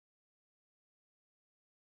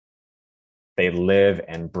they live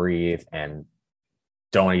and breathe and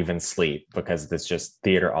don't even sleep because it's just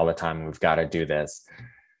theater all the time. We've got to do this.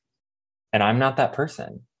 And I'm not that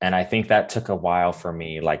person. And I think that took a while for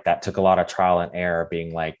me. Like that took a lot of trial and error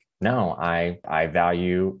being like, no, I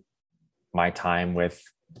value my time with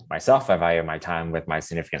myself. I value my time with my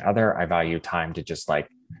significant other. I value time to just like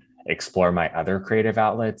explore my other creative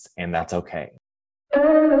outlets. And that's okay.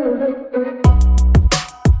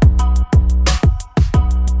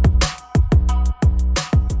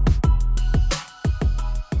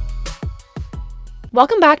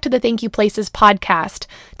 Welcome back to the Thank You Places podcast.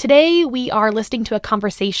 Today we are listening to a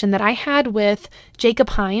conversation that I had with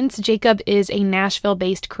Jacob Heinz. Jacob is a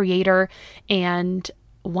Nashville-based creator and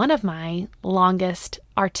one of my longest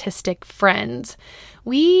artistic friends.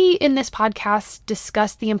 We, in this podcast,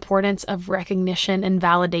 discuss the importance of recognition and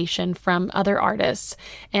validation from other artists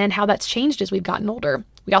and how that's changed as we've gotten older.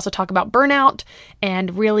 We also talk about burnout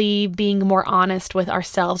and really being more honest with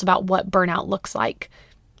ourselves about what burnout looks like.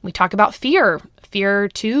 We talk about fear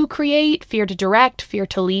to create, fear to direct, fear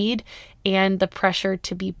to lead, and the pressure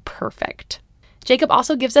to be perfect. Jacob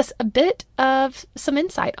also gives us a bit of some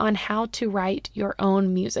insight on how to write your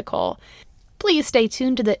own musical. Please stay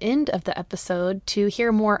tuned to the end of the episode to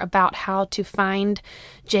hear more about how to find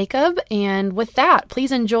Jacob. And with that,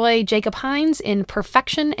 please enjoy Jacob Heinz in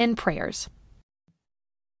Perfection and Prayers.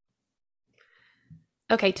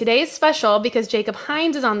 Okay, today is special because Jacob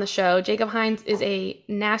Heinz is on the show. Jacob Heinz is a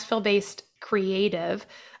Nashville-based creative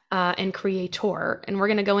and creator, and we're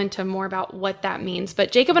going to go into more about what that means.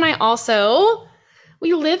 But Jacob and I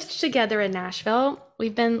we lived together in Nashville.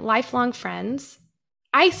 We've been lifelong friends.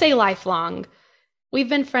 I say lifelong. We've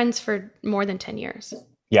been friends for more than 10 years.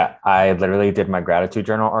 Yeah, I literally did my gratitude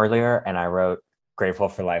journal earlier and I wrote grateful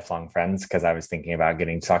for lifelong friends because I was thinking about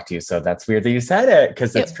getting to talk to you. So that's weird that you said it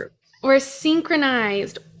because it's true. We're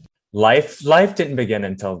synchronized. Life didn't begin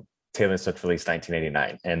until Taylor Swift released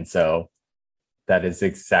 1989. And so that is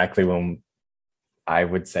exactly when I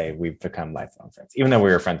would say we've become lifelong friends, even though we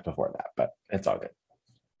were friends before that, but it's all good.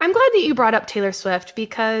 I'm glad that you brought up Taylor Swift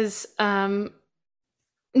because no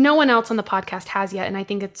one else on the podcast has yet. And I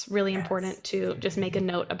think it's really important to just make a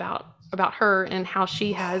note about her and how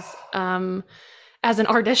she has, as an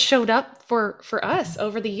artist, showed up for us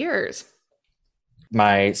over the years.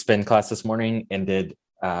 My spin class this morning ended,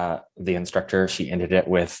 the instructor, she ended it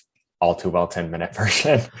with all too well 10-minute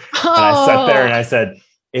version. And I sat there and I said,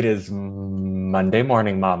 it is Monday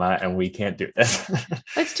morning, mama, and we can't do this.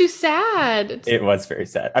 That's too sad. It was very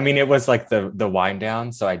sad. I mean, it was like the wind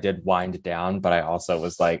down. So I did wind down, but I also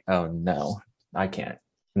was like, oh no, I can't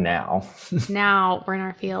now. Now we're in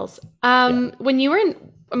our feels. Yeah. When you were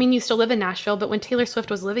you still live in Nashville, but when Taylor Swift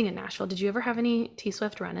was living in Nashville, did you ever have any T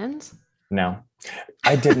Swift run-ins? No,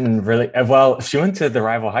 I didn't really. Well, she went to the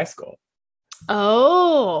rival high school.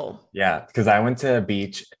 Oh. Yeah, because I went to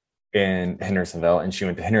Beach in Hendersonville and she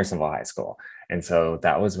went to Hendersonville High School. And so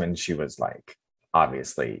that was when she was like,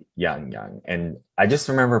 obviously young. And I just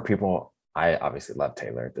remember I obviously love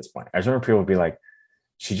Taylor at this point. I just remember people would be like,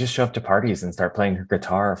 she just show up to parties and start playing her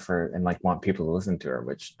guitar and like want people to listen to her,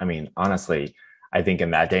 which, I mean, honestly, I think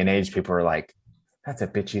in that day and age, people are like, that's a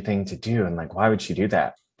bitchy thing to do. And like, why would she do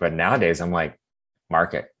that? But nowadays I'm like,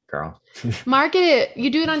 market, girl. Market it. You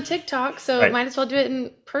do it on TikTok, so Right. Might as well do it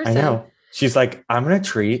in person. I know. She's like, I'm going to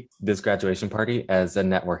treat this graduation party as a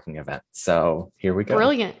networking event. So here we go.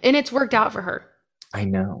 Brilliant. And it's worked out for her. I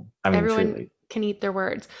know. I mean, everyone truly. Can eat their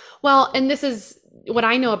words. Well, and this is what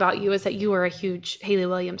I know about you is that you were a huge Hayley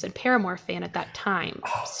Williams and Paramore fan at that time.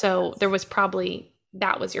 So there was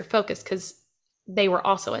that was your focus because they were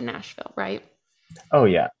also in Nashville, right? Oh,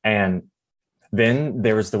 yeah. And then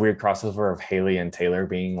there was the weird crossover of Hayley and Taylor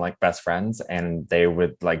being like best friends, and they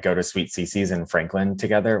would like go to Sweet Cece's in Franklin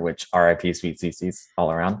together, which RIP Sweet Cece's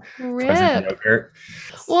all around. Rip. Yogurt.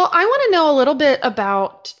 Well, I want to know a little bit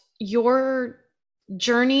about your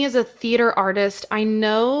journey as a theater artist. I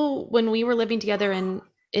know when we were living together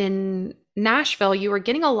in Nashville, you were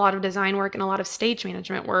getting a lot of design work and a lot of stage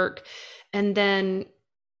management work. And then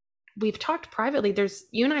we've talked privately.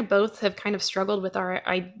 You and I both have kind of struggled with our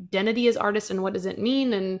identity as artists and what does it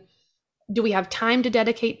mean? And do we have time to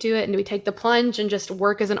dedicate to it? And do we take the plunge and just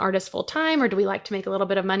work as an artist full time? Or do we like to make a little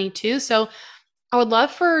bit of money too? So I would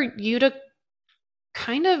love for you to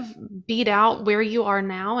kind of beat out where you are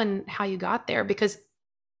now and how you got there, because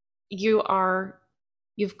you've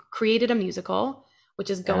created a musical, which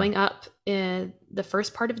is going up in the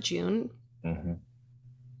first part of June. Mm-hmm.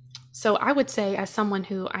 So I would say, as someone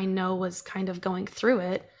who I know was kind of going through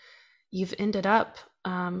it, you've ended up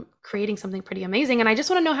creating something pretty amazing. And I just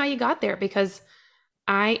want to know how you got there, because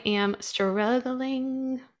I am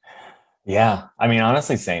struggling. Yeah. I mean,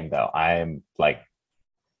 honestly, same though. I'm like,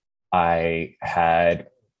 I had,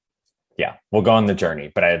 yeah, we'll go on the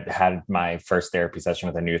journey, but I had my first therapy session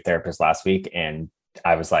with a new therapist last week. And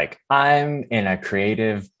I was like, I'm in a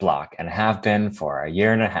creative block and have been for a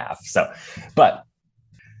year and a half. So, but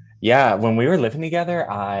yeah, when we were living together,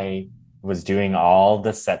 I was doing all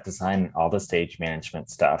the set design, all the stage management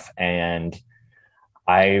stuff. And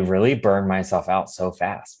I really burned myself out so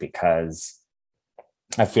fast because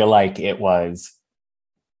I feel like it was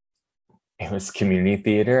community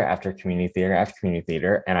theater after community theater after community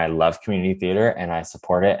theater. And I love community theater and I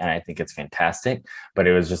support it and I think it's fantastic. But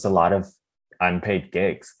it was just a lot of unpaid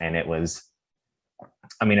gigs. And it was,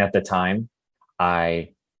 I mean, at the time, I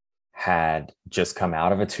had just come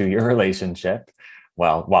out of a 2-year relationship.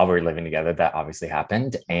 Well, while we were living together, that obviously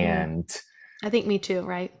happened. And I think me too,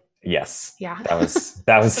 right? yes, Yeah.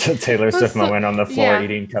 that was a Taylor Swift So, moment on the floor yeah.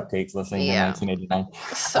 eating cupcakes listening to Yeah. 1989.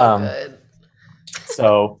 So good.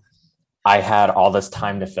 So I had all this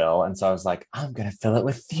time to fill. And so I was like, I'm going to fill it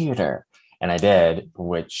with theater. And I did,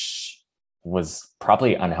 which was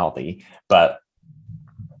probably unhealthy. But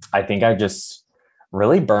I think I just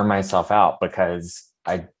really burned myself out because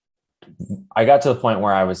I got to the point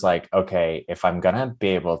where I was like, okay, if I'm going to be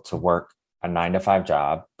able to work a 9 to 5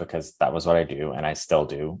 job, because that was what I do and I still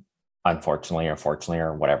do, unfortunately or fortunately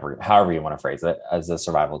or whatever, however you want to phrase it, as a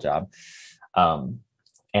survival job. Um,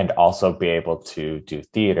 and also be able to do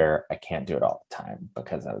theater, I can't do it all the time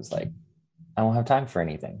because I was like, I won't have time for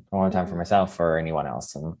anything. I won't have time for myself or anyone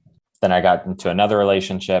else. And then I got into another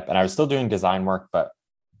relationship and I was still doing design work, but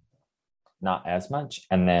not as much.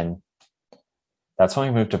 And then that's when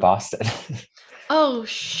we moved to Boston. Oh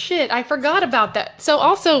shit, I forgot about that. So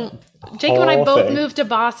also, Jacob and I Whole both thing. moved to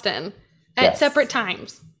Boston at Yes. separate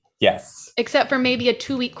times, Yes. except for maybe a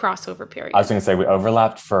 2-week crossover I was period. going to say we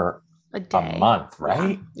overlapped for A a day. month, Yeah.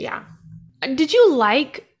 right? Yeah. Did you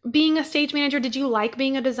like being a stage manager? Did you like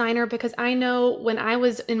being a designer? Because I know when I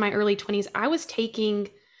was in my early 20s, I was taking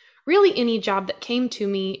really any job that came to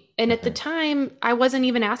me. And at the Mhm. time, I wasn't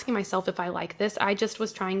even asking myself if I like this. I just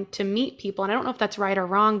was trying to meet people. And I don't know if that's right or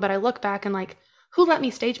wrong, but I look back and like, who let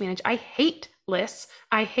me stage manage? I hate lists.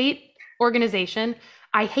 I hate organization.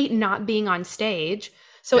 I hate not being on stage.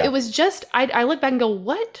 So it Yeah. was just, I look back and go,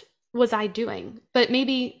 what was I doing? But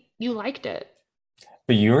maybe you liked it.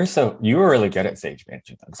 But you were really good at stage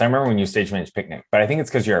managing them. Because I remember when you stage managed picnic, but I think it's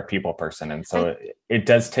because you're a people person. And so I, it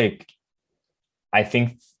does take, I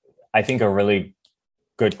think, a really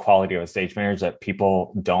good quality of a stage manager that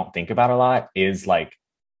people don't think about a lot is like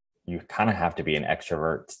you kind of have to be an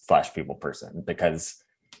extrovert slash people person because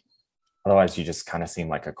otherwise you just kind of seem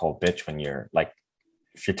like a cold bitch when you're like,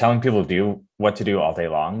 if you're telling people to do what to do all day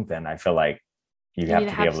long, then I feel like you you need have to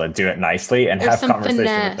to be have, able to do it nicely and there's have some conversation with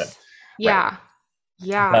it. finesse. Right. Yeah.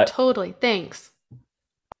 Yeah, But totally. Thanks.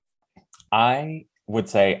 I would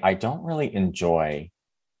say I don't really enjoy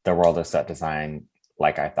the world of set design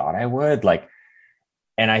like I thought I would. Like,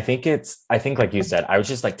 and I think like you said, I was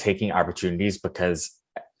just like taking opportunities because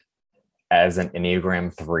as an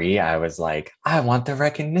Enneagram 3, I was like, I want the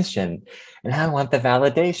recognition and I want the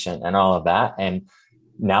validation and all of that. And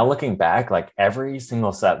now looking back, like every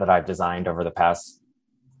single set that I've designed over the past,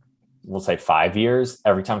 we'll say 5 years,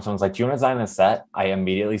 every time someone's like, do you want to design this set? I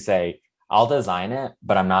immediately say, I'll design it,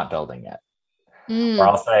 but I'm not building it. Or Mm.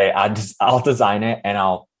 I'll say, I'll design it and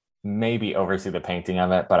I'll maybe oversee the painting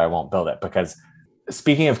of it, but I won't build it. Because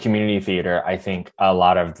speaking of community theater, I think a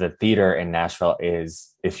lot of the theater in Nashville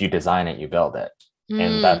is if you design it, you build it.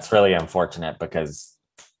 And Mm. that's really unfortunate because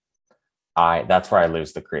that's where I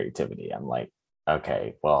lose the creativity. I'm like,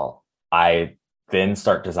 okay, well, I then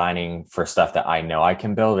start designing for stuff that I know I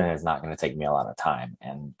can build and it's not going to take me a lot of time.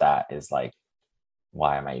 And that is like,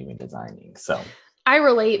 why am I even designing? So I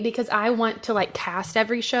relate because I want to like cast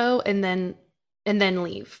every show and then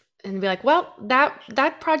leave and be like, well,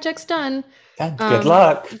 that project's done. yeah, good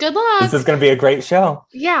luck. Good This is luck. going to be a great show.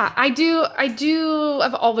 Yeah, I do.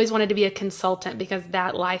 I've always wanted to be a consultant because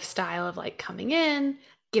that lifestyle of like coming in,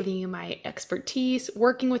 giving you my expertise,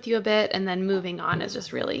 working with you a bit, and then moving on is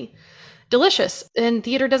just really delicious. And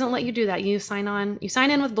theater doesn't let you do that. You sign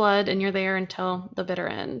in with blood, and you're there until the bitter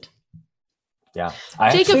end. Yeah. I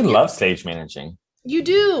actually Jacob, love stage managing. you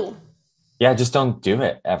do. Yeah, I just don't do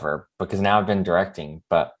it ever because now I've been directing.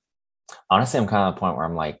 But honestly, I'm kind of at the point where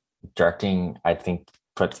I'm like, directing, I think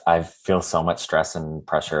I feel so much stress and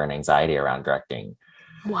pressure and anxiety around directing.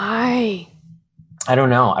 Why? I don't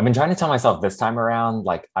know. I've been trying to tell myself this time around,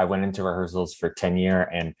 like I went into rehearsals for 10 year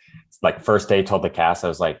and like first day told the cast, I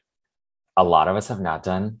was like, a lot of us have not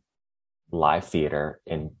done live theater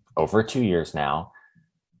in over 2 years now.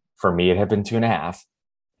 For me, it had been 2.5.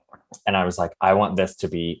 And I was like, I want this to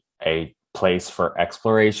be a place for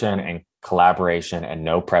exploration and collaboration and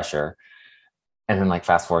no pressure. And then like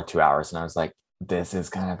fast forward 2 hours and I was like, this is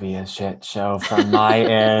gonna be a shit show from my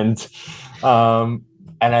end. Um,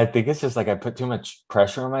 and I think it's just like I put too much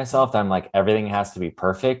pressure on myself that I'm like everything has to be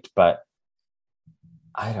perfect, but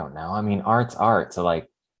I don't know. I mean, art's art. So like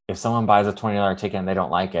if someone buys a $20 ticket and they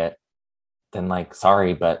don't like it, then like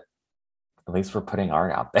sorry, but at least we're putting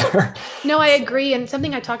art out there. No, I So, agree. And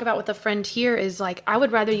something I talk about with a friend here is like, I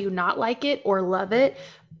would rather you not like it or love it.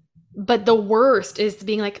 But the worst is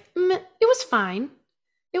being like, it was fine.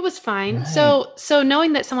 It was fine. right. So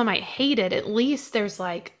knowing that someone might hate it, at least there's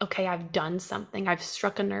like, okay, I've done something. I've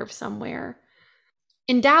struck a nerve somewhere.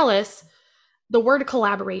 In Dallas, the word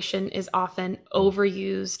collaboration is often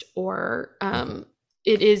overused, or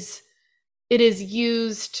it is it is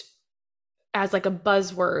used as like a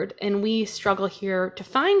buzzword, and we struggle here to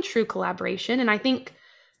find true collaboration. And I think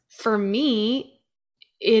for me,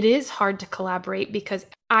 it is hard to collaborate because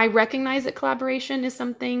I recognize that collaboration is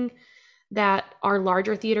something that our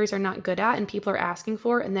larger theaters are not good at and people are asking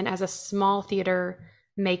for. And then as a small theater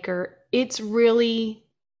maker, it's really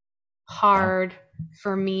Yeah. hard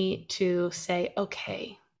for me to say,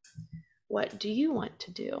 okay, what do you want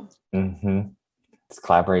to do? Mm-hmm. This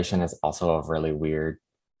collaboration is also a really weird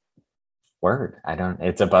word. I don't,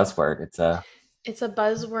 it's a buzzword. It's a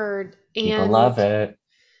buzzword. People love And it.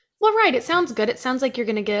 well, right, it sounds good. It sounds like you're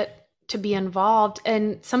going to get to be involved.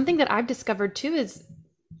 And something that I've discovered too is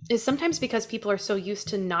sometimes because people are so used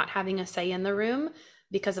to not having a say in the room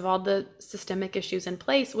because of all the systemic issues in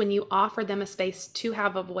place, when you offer them a space to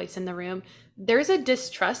have a voice in the room, there's a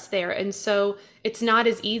distrust there. And so it's not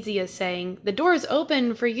as easy as saying, the door is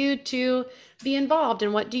open for you to be involved.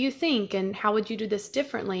 And what do you think? And how would you do this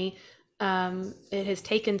differently? It has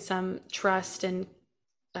taken some trust and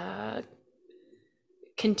uh,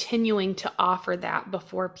 continuing to offer that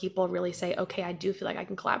before people really say, okay, I do feel like I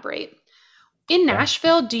can collaborate. In Yeah.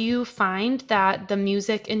 Nashville, do you find that the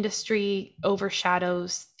music industry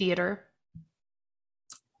overshadows theater?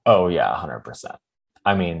 Oh yeah, 100%.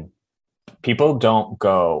 I mean, people don't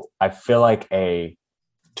go. I feel like a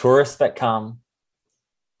tourist that come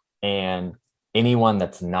and anyone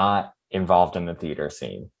that's not involved in the theater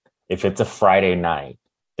scene, if it's a Friday night,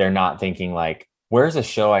 they're not thinking like, where's a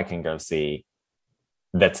show I can go see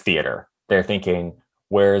that's theater? They're thinking,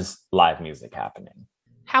 where's live music happening?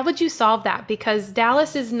 How would you solve that? Because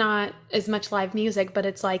Dallas is not as much live music, but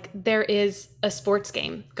it's like there is a sports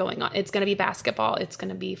game going on. It's going to be basketball, it's going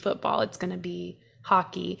to be football, it's going to be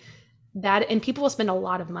hockey. That, and people will spend a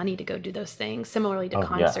lot of money to go do those things, similarly to Oh yeah.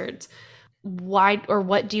 concerts. Why, or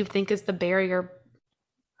what do you think is the barrier?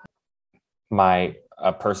 My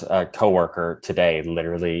a coworker today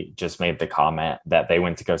literally just made the comment that they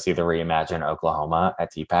went to go see the Reimagine Oklahoma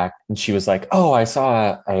at TPAC, and she was like, "Oh, I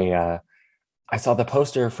saw the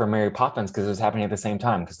poster for Mary Poppins because it was happening at the same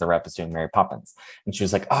time because the rep is doing Mary Poppins." And she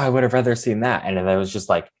was like, "Oh, I would have rather seen that." And I was just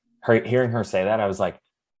like, hearing her say that, I was like,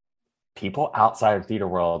 people outside of theater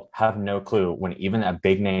world have no clue when even a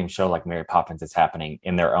big name show like Mary Poppins is happening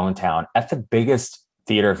in their own town at the biggest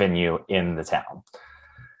theater venue in the town.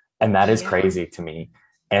 And that is Yeah. crazy to me.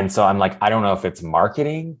 And so I'm like, I don't know if it's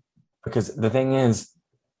marketing because the thing is,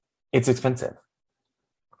 it's expensive.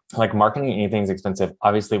 Like marketing anything's expensive.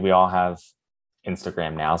 Obviously, we all have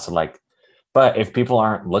Instagram now. So like, but if people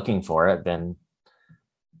aren't looking for it, then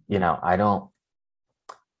you know, I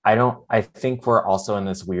think we're also in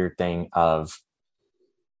this weird thing of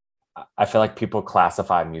I feel like people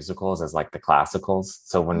classify musicals as like the classicals.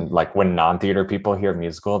 So Mhm. when non-theater people hear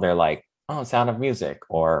musical, they're like, oh, Sound of Music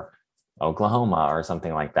or Oklahoma or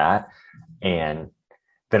something like that. And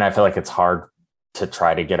then I feel like it's hard to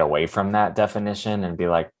try to get away from that definition and be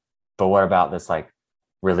like, but what about this like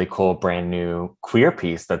really cool brand new queer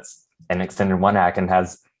piece that's an extended one act and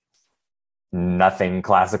has nothing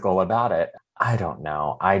classical about it? I don't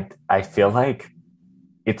know. I feel like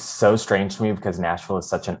it's so strange to me because Nashville is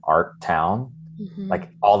such an art town. Mhm. Like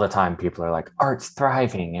all the time, people are like, art's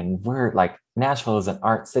thriving, and we're like, Nashville is an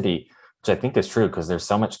art city, which I think is true because there's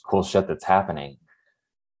so much cool shit that's happening.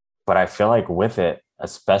 But I feel like with it,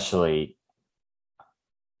 especially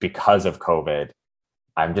because of COVID,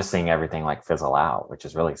 I'm just seeing everything like fizzle out, which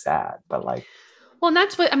is really sad. But like, Well, and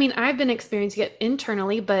that's what I mean. I've been experiencing it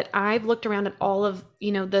internally, but I've looked around at all of,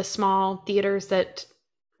 the small theaters that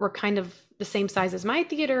were kind of the same size as my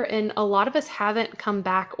theater, and a lot of us haven't come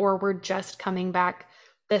back, or we're just coming back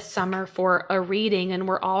this summer for a reading, and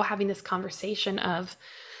we're all having this conversation of,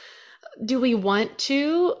 do we want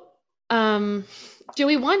to? Um, do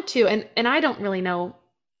we want to? And I don't really know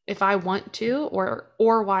if I want to,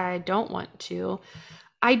 or why I don't want to.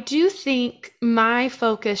 I do think my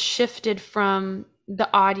focus shifted from the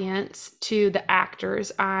audience to the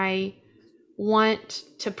actors. I want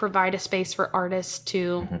to provide a space for artists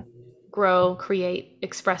to Mm-hmm. grow, create,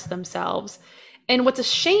 express themselves. And what's a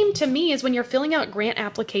shame to me is when you're filling out grant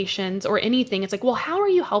applications or anything, it's like, well, how are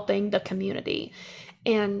you helping the community?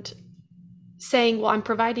 And saying, well, I'm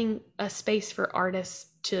providing a space for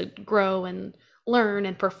artists to grow and learn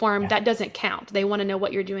and perform, Yeah. that doesn't count. They want to know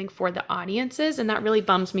what you're doing for the audiences. And that really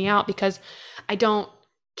bums me out because I don't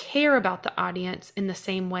care about the audience in the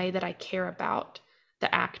same way that I care about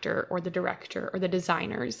the actor or the director or the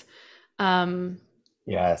designers.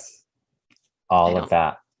 Yes. I All of don't,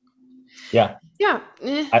 that. Yeah. yeah.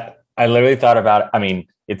 I literally thought about it. I mean,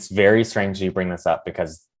 it's very strange you bring this up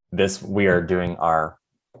because we are doing our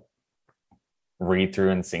read through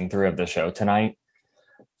and sing through of the show tonight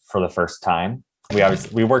for the first time. We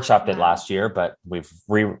workshopped it last year, but we've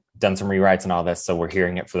done some rewrites and all this. So we're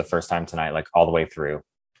hearing it for the first time tonight, like all the way through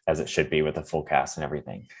as it should be with the full cast and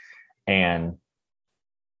everything. And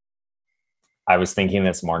I was thinking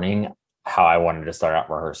this morning how I wanted to start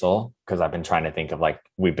out rehearsal because I've been trying to think of like,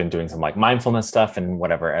 we've been doing some like mindfulness stuff and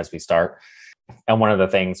whatever as we start. And one of the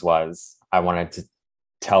things was I wanted to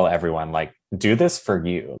tell everyone, like, do this for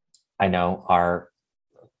you. I know our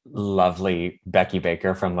lovely Becky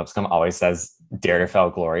Baker from Lipscomb always says, dare to fail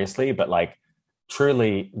gloriously, but like,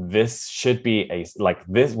 truly, this should be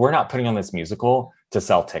we're not putting on this musical to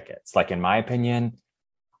sell tickets. Like, in my opinion,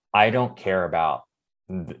 I don't care about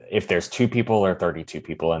if there's 2 people or 32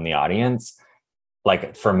 people in the audience.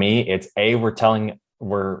 Like, for me, it's we're telling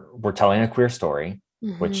a queer story,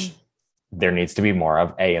 which there needs to be more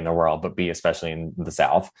of, A, in the world, but B, especially in the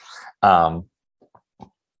South.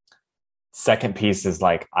 Second piece is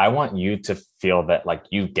like, I want you to feel that like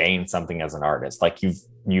you gained something as an artist, like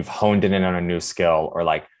you've honed in on a new skill, or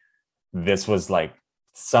like this was like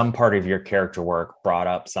some part of your character work brought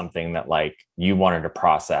up something that like you wanted to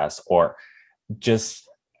process, or just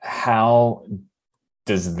how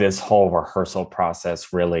does this whole rehearsal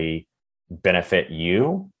process really benefit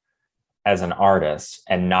you as an artist,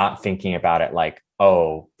 and not thinking about it like,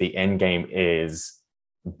 oh, the end game is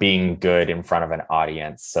being good in front of an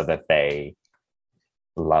audience so that they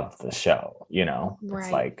love the show, you know? Right.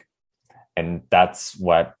 It's like, and that's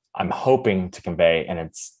what I'm hoping to convey. And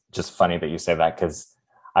it's just funny that you say that because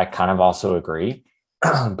I kind of also agree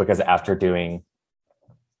because after doing,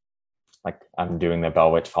 like, I'm doing the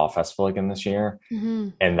Bell Witch Fall Festival again this year,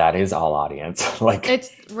 and that is all audience. Like,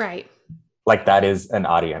 it's right. Like, that is an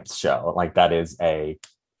audience show. Like, that is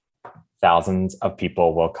thousands of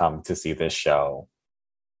people will come to see this show.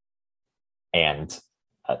 And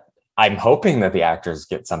I'm hoping that the actors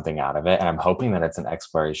get something out of it. And I'm hoping that it's an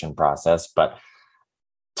exploration process. But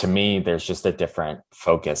to me, there's just a different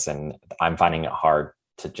focus. And I'm finding it hard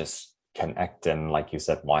to just connect and, like you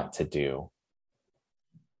said, want to do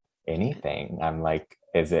anything. I'm like,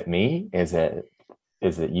 is it me? Is it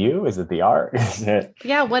you? Is it the art? Is it?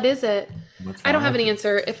 Yeah, what is it? I don't have an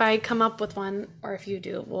answer. If I come up with one, or if you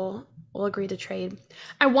do, we'll agree to trade.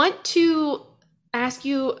 I want to ask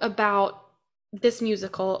you about this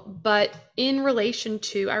musical, but in relation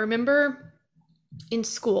to, I remember in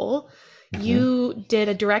school, you did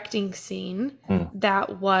a directing scene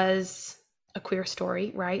that was a queer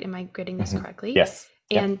story, right? Am I getting this correctly? Yes.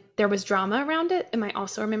 And there was drama around it. Am I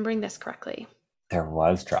also remembering this correctly? There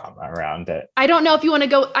was drama around it. I don't know if you want to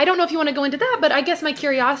go into that, but I guess my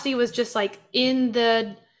curiosity was just like, in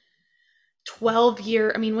the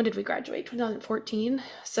 12-year, I mean, when did we graduate? 2014.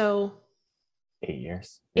 So 8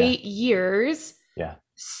 years. 8 years. Yeah.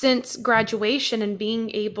 Since graduation, and being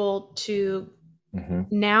able to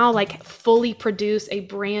now like fully produce a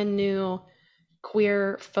brand new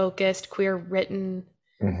queer focused, queer written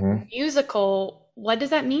musical. What does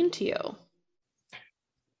that mean to you?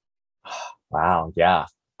 Wow. Yeah.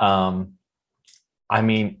 I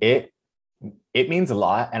mean, it means a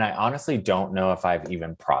lot. And I honestly don't know if I've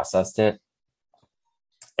even processed it.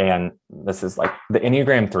 And this is like the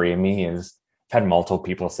Enneagram 3 in me is, I've had multiple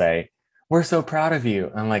people say, we're so proud of you.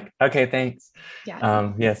 I'm like, okay, thanks.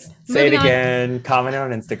 Yeah. Yes. Say it again, comment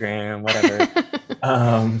on Instagram,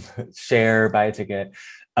 whatever. Share, buy a ticket.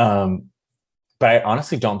 But I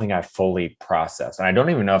honestly don't think I fully processed. And I don't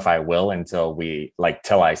even know if I will until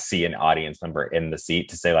till I see an audience member in the seat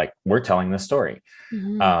to say, like, we're telling this story.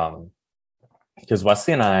 Because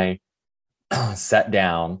Wesley and I sat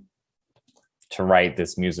down to write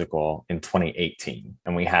this musical in 2018.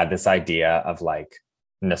 And we had this idea of like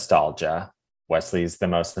nostalgia. Wesley's the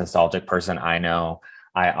most nostalgic person I know.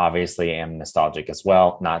 I obviously am nostalgic as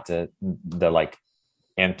well, not to the like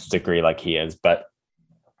nth degree like he is, but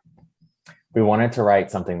we wanted to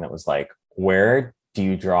write something that was like, where do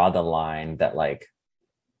you draw the line that like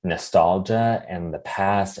nostalgia and the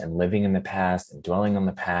past and living in the past and dwelling on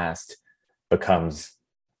the past becomes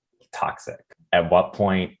toxic? At what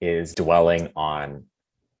point is dwelling on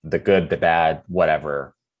the good, the bad,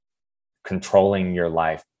 whatever, controlling your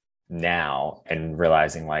life now and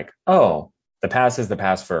realizing like, oh, the past is the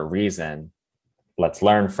past for a reason. Let's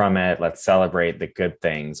learn from it. Let's celebrate the good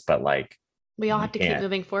things, but like, We all you have to keep can't.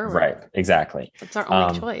 moving forward. Right. Exactly. It's our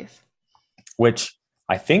only choice. Which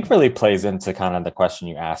I think really plays into kind of the question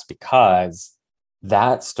you asked, because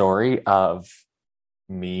that story of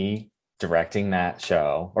me directing that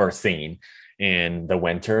show or scene in the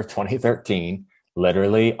winter of 2013,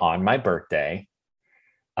 literally on my birthday.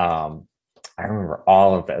 I remember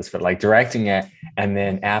all of this, but like directing it. And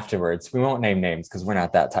then afterwards, we won't name names because we're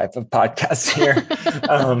not that type of podcast here.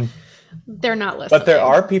 They're not listening. But there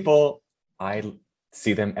are people, I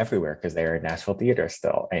see them everywhere because they are in Nashville theater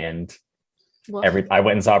still. And I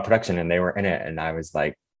went and saw a production and they were in it. And I was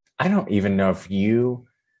like, I don't even know if you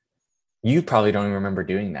probably don't even remember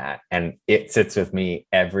doing that. And it sits with me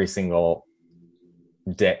every single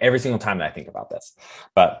day, every single time that I think about this.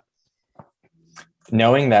 But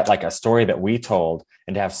knowing that like a story that we told,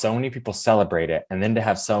 and to have so many people celebrate it, and then to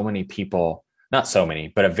have so many people, not so many,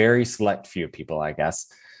 but a very select few people, I guess,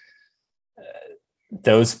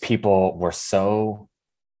 those people were so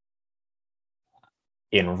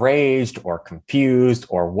enraged or confused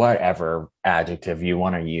or whatever adjective you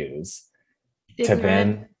want to use, ignorant. To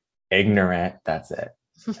then ignorant, that's it.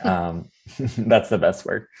 That's the best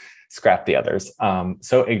word. Scrap the others.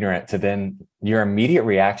 So ignorant to then your immediate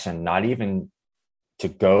reaction, not even to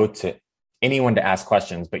go to anyone to ask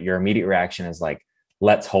questions, but your immediate reaction is like,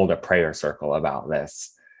 let's hold a prayer circle about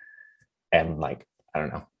this. And like, I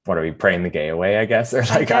don't know, what are we praying the gay away, I guess? Or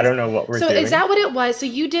like, I don't know what we're doing. So is that what it was? So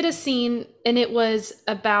you did a scene and it was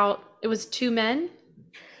two men?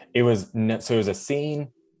 It was a scene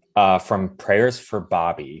from Prayers for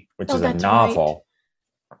Bobby, which is a novel.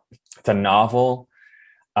 Right. It's a novel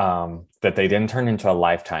that they didn't turn into a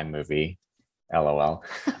Lifetime movie. LOL.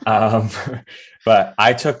 But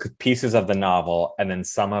I took pieces of the novel and then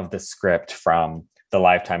some of the script from the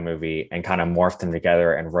Lifetime movie and kind of morphed them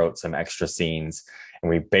together and wrote some extra scenes. And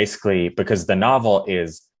we basically, because the novel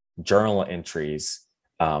is journal entries,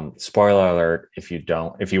 spoiler alert, if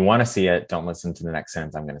you want to see it, don't listen to the next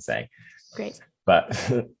sentence I'm going to say. Great.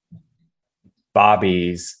 But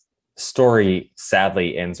Bobby's story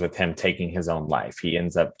sadly ends with him taking his own life. He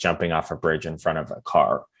ends up jumping off a bridge in front of a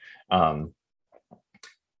car.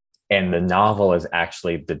 And the novel is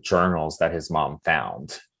actually the journals that his mom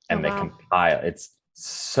found. And they compile, it's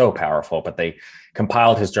so powerful, but they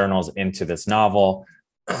compiled his journals into this novel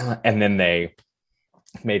and then they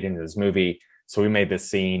made it into this movie. So we made this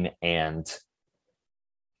scene and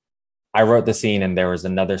I wrote the scene and there was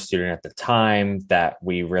another student at the time that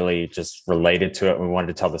we really just related to it. We wanted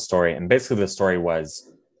to tell the story. And basically the story was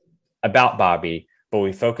about Bobby, but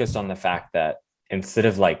we focused on the fact that instead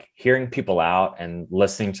of like hearing people out and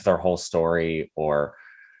listening to their whole story or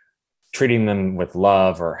treating them with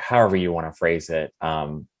love or however you want to phrase it,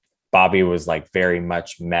 Bobby was like very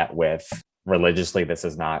much met with religiously, this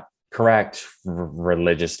is not correct.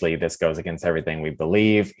 Religiously, this goes against everything we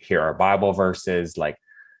believe. Here are Bible verses, like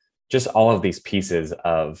just all of these pieces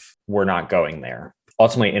of we're not going there.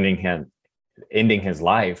 Ultimately ending his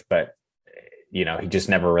life, but he just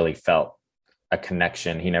never really felt a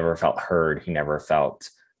connection. He never felt heard. He never felt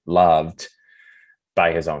loved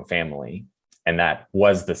by his own family. And that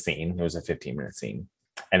was the scene. It was a 15-minute scene.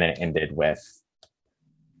 And then it ended with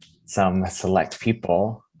some select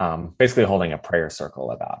people basically holding a prayer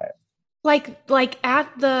circle about it. Like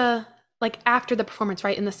after the performance,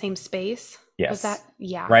 right? In the same space? Yes. Was that?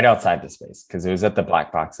 Yeah. Right outside the space. Because it was at the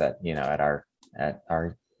Black Box at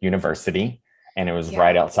our university. And it was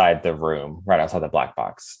right outside the room, right outside the Black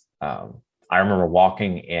Box. I remember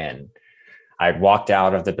walking in. I walked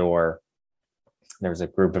out of the door. There was a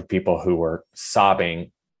group of people who were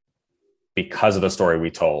sobbing because of the story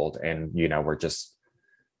we told. And, we're just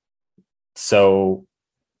so,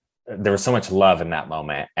 there was so much love in that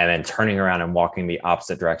moment. And then turning around and walking the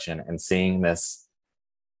opposite direction and seeing this,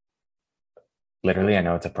 literally, I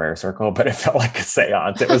know it's a prayer circle, but it felt like a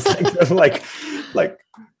seance. It was like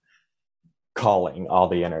calling all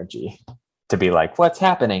the energy to be like, what's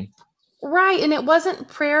happening? Right. And it wasn't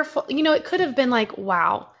prayerful. It could have been like,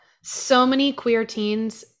 wow, so many queer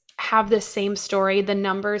teens have this same story. The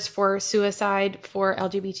numbers for suicide for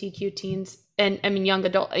LGBTQ teens and young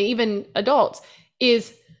adult, even adults,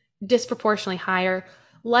 is disproportionately higher.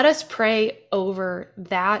 Let us pray over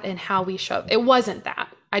that and how we show up. It wasn't that.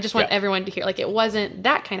 I just want everyone to hear, like, it wasn't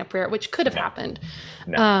that kind of prayer, which could have happened.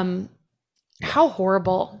 No. How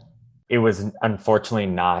horrible. It was unfortunately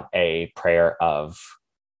not a prayer of,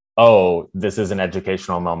 oh, this is an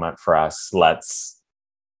educational moment for us. Let's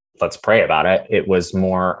pray about it. It was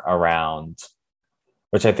more around,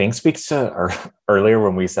 which I think speaks to earlier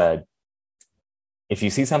when we said, if you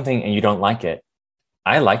see something and you don't like it,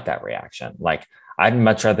 I like that reaction. Like, I'd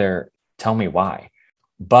much rather tell me why.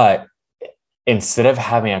 But instead of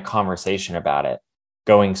having a conversation about it,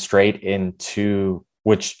 going straight into,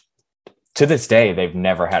 which to this day, they've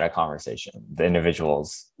never had a conversation. The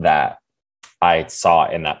individuals that I saw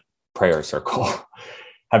in that prayer circle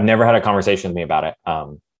have never had a conversation with me about it.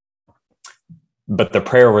 But the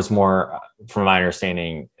prayer was more, from my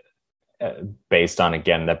understanding, based on,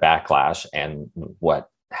 again, the backlash and what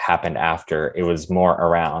happened after. It was more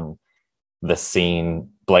around the scene,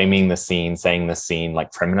 blaming the scene, saying the scene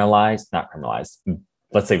like not criminalized,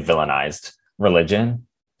 let's say villainized religion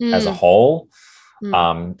as a whole,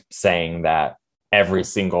 saying that every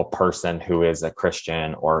single person who is a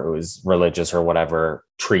Christian or who is religious or whatever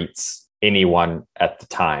treats anyone at the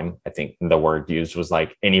time, I think the word used was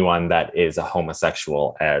like anyone that is a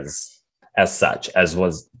homosexual as such, as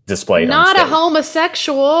was displayed on stage. Not a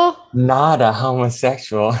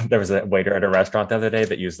homosexual. There was a waiter at a restaurant the other day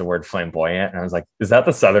that used the word flamboyant, and I was like, is that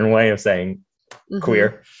the Southern way of saying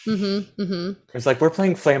queer? It's like, we're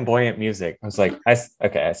playing flamboyant music. I was like,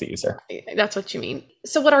 okay, I see you, sir. That's what you mean.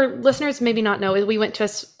 So what our listeners maybe not know is we went to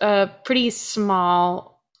a pretty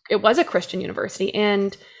small, it was a Christian university,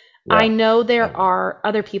 and I know there are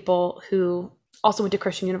other people who also went to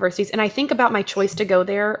Christian universities. And I think about my choice to go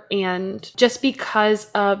there, and just because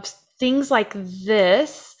of things like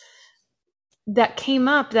this that came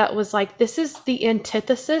up, that was like, this is the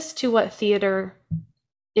antithesis to what theater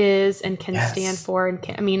is and can stand for.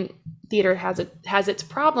 And theater has its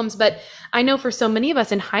problems, but I know for so many of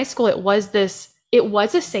us in high school, it was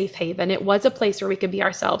a safe haven. It was a place where we could be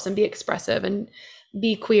ourselves and be expressive and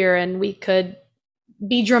be queer, and we could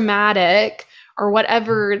be dramatic or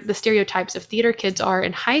whatever the stereotypes of theater kids are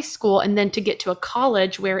in high school. And then to get to a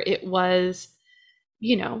college where it was,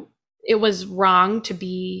 it was wrong to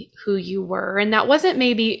be who you were. And that wasn't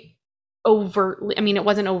maybe overtly, it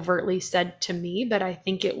wasn't overtly said to me, but I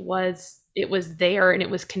think it was there, and it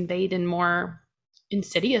was conveyed in more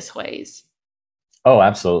insidious ways. Oh,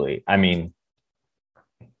 absolutely.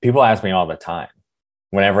 People ask me all the time,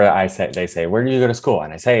 whenever they say, where do you go to school?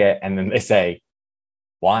 And I say it, and then they say,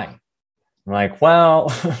 why? I'm like,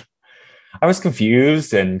 well, I was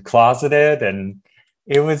confused and closeted, and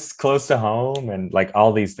it was close to home, and like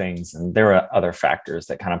all these things. And there were other factors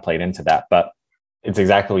that kind of played into that. But it's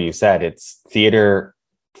exactly what you said. It's theater,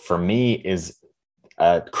 for me, is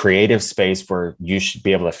a creative space where you should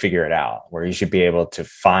be able to figure it out, where you should be able to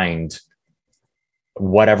find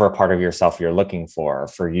whatever part of yourself you're looking for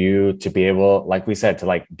you to be able, like we said, to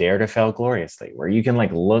like dare to fail gloriously, where you can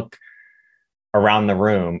like look around the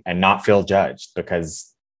room and not feel judged,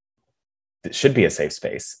 because it should be a safe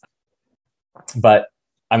space. But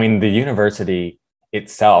the university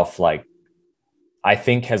itself, like, I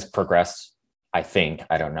think has progressed. I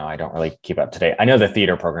don't know. I don't really keep up to date. I know the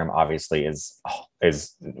theater program obviously is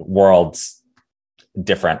worlds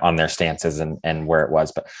different on their stances and where it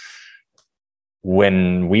was. But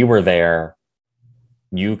when we were there,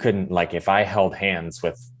 you couldn't, like, if I held hands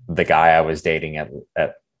with the guy I was dating at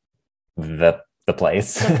the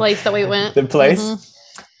place that we went,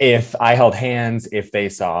 if I held hands, if they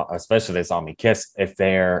saw, especially they saw me kiss, if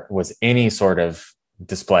there was any sort of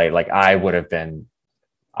display, like I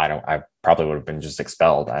probably would have been just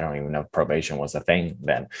expelled. I don't even know if probation was a thing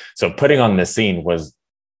then. So putting on this scene was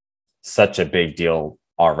such a big deal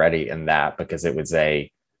already in that, because it was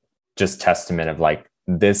a just testament of like,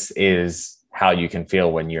 this is how you can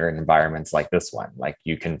feel when you're in environments like this one. Like,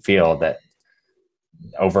 you can feel that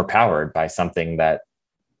overpowered by something that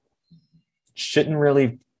shouldn't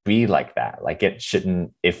really be like that. Like, it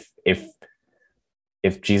shouldn't, if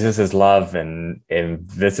Jesus is love, and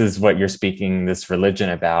this is what you're speaking this religion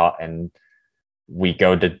about, and we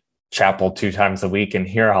go to chapel 2 times a week and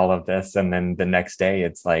hear all of this, and then the next day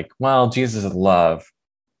it's like, well, Jesus is love.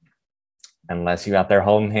 Unless you're out there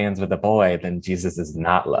holding hands with a boy, then Jesus is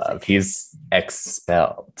not love. He's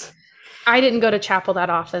expelled. I didn't go to chapel that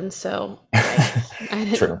often, so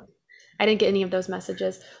True. I didn't get any of those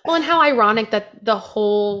messages. Well, and how ironic that the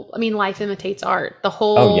whole, life imitates art. The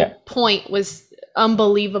whole point was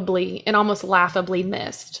unbelievably and almost laughably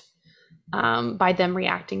missed by them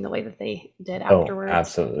reacting the way that they did afterwards. Oh,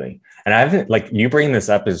 absolutely. And I haven't, like, you bring this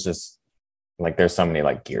up is just like, there's so many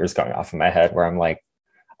like gears going off in my head where I'm like,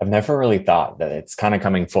 I've never really thought that it's kind of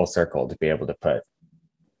coming full circle to be able to put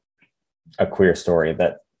a queer story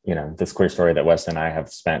that, this queer story that Wes and I have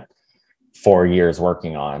spent 4 years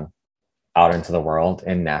working on out into the world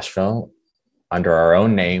in Nashville under our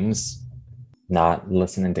own names, not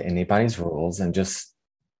listening to anybody's rules and just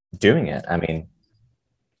doing it. I mean,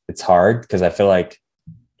 it's hard because I feel like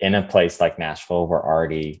in a place like Nashville, we're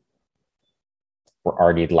already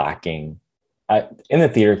lacking. In the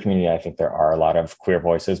theater community, I think there are a lot of queer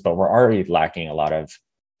voices, but we're already lacking a lot of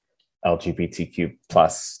LGBTQ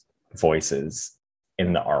plus voices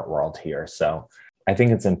in the art world here. So I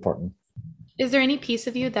think it's important. Is there any piece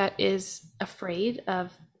of you that is afraid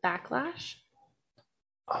of backlash?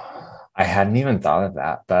 I hadn't even thought of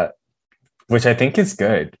that, but which I think is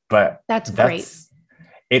good, but That's great.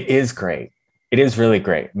 It is great. It is really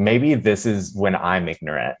great. Maybe this is when I'm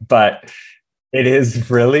ignorant, but it is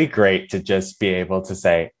really great to just be able to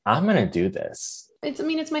say, I'm going to do this.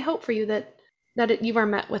 It's my hope for you that you are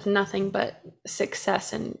met with nothing but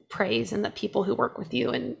success and praise, and that people who work with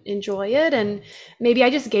you and enjoy it. And maybe I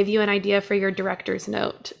just gave you an idea for your director's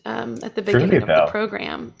note at the beginning of the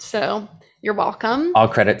program. So you're welcome. All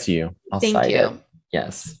credit to you. Thank you. It.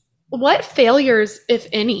 Yes. What failures, if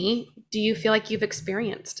any, do you feel like you've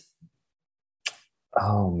experienced?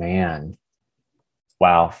 Oh, man.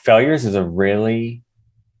 Wow. Failures is a really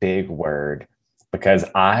big word because as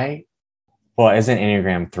an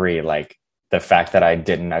Enneagram 3, like the fact that I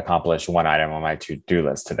didn't accomplish one item on my to-do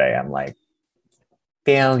list today, I'm like,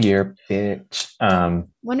 failure, bitch.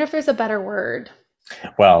 Wonder if there's a better word.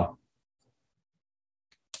 Well,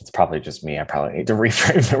 it's probably just me. I probably need to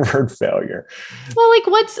reframe the word failure. Well, like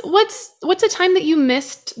what's a time that you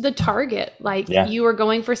missed the target? Like you were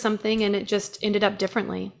going for something and it just ended up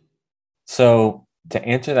differently. So to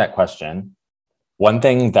answer that question, one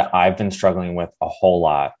thing that I've been struggling with a whole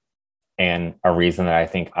lot, and a reason that I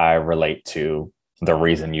think I relate to the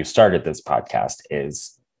reason you started this podcast,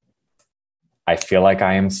 is I feel like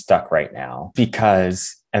I am stuck right now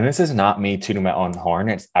because, and this is not me tooting my own horn,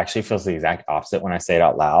 it actually feels the exact opposite when I say it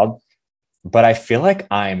out loud, but I feel like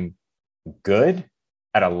I'm good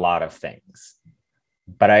at a lot of things,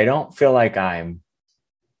 but I don't feel like I'm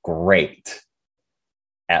great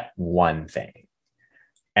at one thing.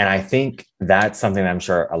 And I think that's something that I'm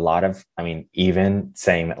sure even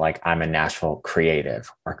saying that like I'm a Nashville creative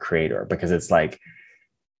or creator, because it's like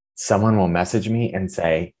someone will message me and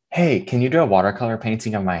say, hey, can you do a watercolor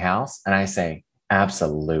painting of my house? And I say,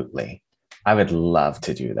 absolutely. I would love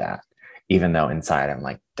to do that, even though inside I'm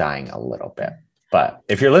like dying a little bit. But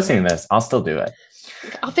if you're listening to this, I'll still do it.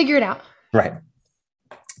 I'll figure it out. Right.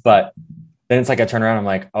 But then it's like I turn around, I'm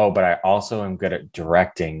like, oh, but I also am good at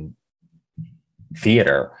directing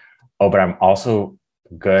theater. Oh, but I'm also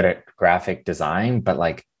good at graphic design, but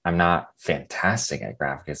like I'm not fantastic at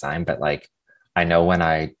graphic design, but like I know when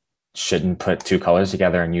I shouldn't put two colors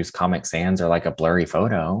together and use Comic Sans or like a blurry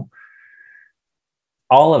photo.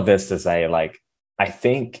 All of this to say, like, I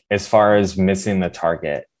think as far as missing the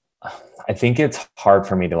target, I think it's hard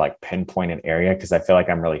for me to like pinpoint an area because I feel like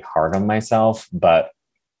I'm really hard on myself, but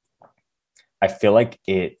I feel like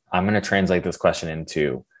I'm going to translate this question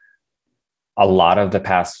into a lot of the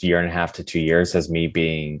past 1.5 to 2 years has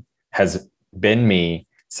been me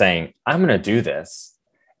saying, I'm going to do this.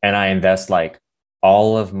 And I invest like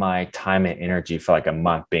all of my time and energy for like a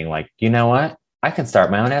month being like, you know what? I can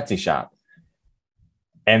start my own Etsy shop.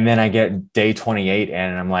 And then I get day 28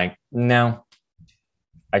 and I'm like, no,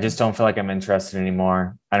 I just don't feel like I'm interested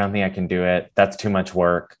anymore. I don't think I can do it. That's too much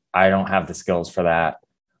work. I don't have the skills for that,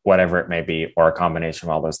 whatever it may be, or a combination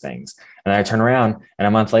of all those things. And I turn around and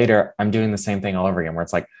a month later, I'm doing the same thing all over again, where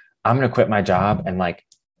it's like, I'm going to quit my job and like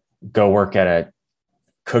go work at a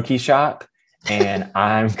cookie shop. And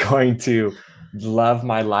I'm going to love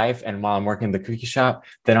my life. And while I'm working the cookie shop,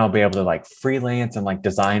 then I'll be able to like freelance and like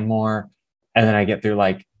design more. And then I get through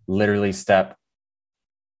like literally step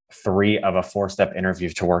 3 of a 4-step interview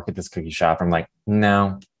to work at this cookie shop. I'm like,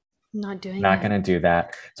 no, not going to do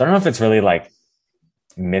that. So I don't know if it's really like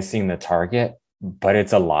missing the target, but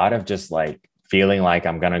it's a lot of just like feeling like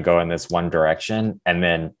I'm going to go in this one direction. And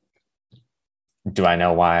then do I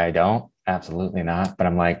know why I don't? Absolutely not. But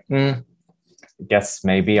I'm like, guess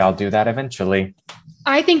maybe I'll do that eventually.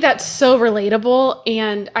 I think that's so relatable.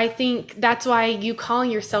 And I think that's why you calling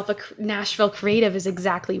yourself a Nashville creative is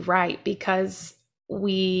exactly right, because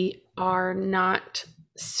we are not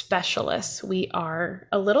specialists. We are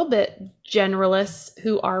a little bit generalists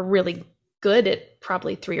who are really good at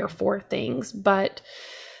probably 3 or 4 things. But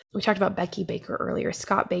we talked about Becky Baker earlier.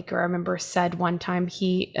 Scott Baker, I remember, said one time,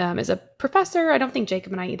 he is a professor. I don't think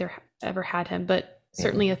Jacob and I ever had him, but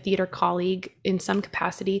certainly a theater colleague in some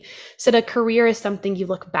capacity, said a career is something you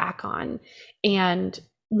look back on. And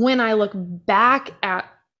when I look back at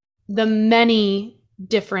the many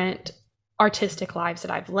different artistic lives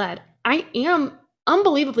that I've led, I am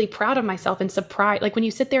unbelievably proud of myself and surprised. Like when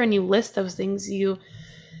you sit there and you list those things, you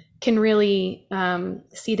can really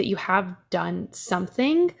see that you have done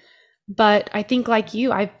something. But I think like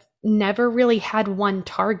you, I've never really had one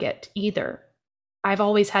target either. I've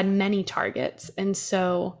always had many targets. And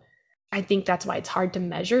so I think that's why it's hard to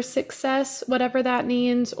measure success, whatever that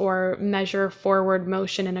means, or measure forward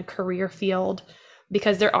motion in a career field,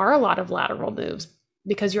 because there are a lot of lateral moves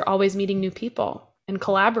because you're always meeting new people and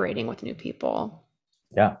collaborating with new people.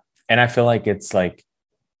 Yeah. And I feel like it's like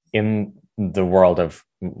in the world of,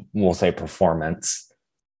 we'll say, performance,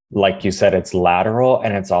 like you said, it's lateral,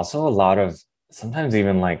 and it's also a lot of sometimes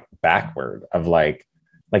even like backward of like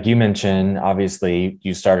you mentioned, obviously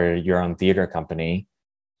you started your own theater company,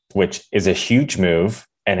 which is a huge move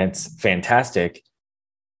and it's fantastic.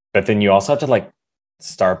 But then you also have to like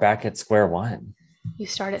start back at square one. You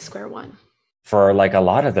start at square one. For like a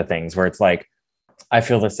lot of the things where it's like, I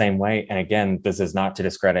feel the same way. And again, this is not to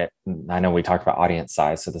discredit. I know we talked about audience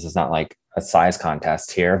size, so this is not like a size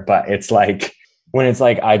contest here, but it's like when it's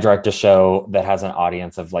like I direct a show that has an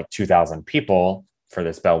audience of like 2,000 people for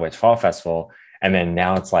this Bell Witch Fall Festival. And then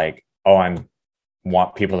now it's like, oh,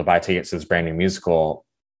 want people to buy tickets to this brand new musical.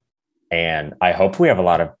 And I hope we have a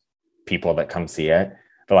lot of people that come see it,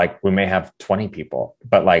 but like we may have 20 people,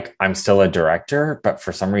 but like I'm still a director, but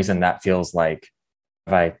for some reason that feels like,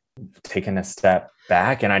 have I taken a step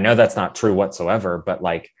back? And I know that's not true whatsoever, but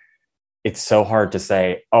like, it's so hard to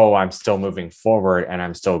say, oh, I'm still moving forward and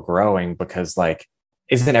I'm still growing, because like,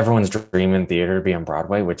 isn't everyone's dream in theater to be on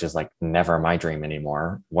Broadway, which is like never my dream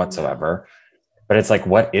anymore whatsoever. But it's like,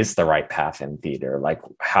 what is the right path in theater? Like,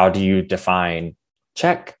 how do you define,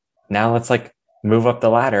 check, now let's like move up the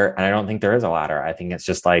ladder? And I don't think there is a ladder. I think it's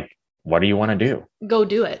just like, what do you want to do? Go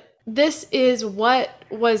do it. This is what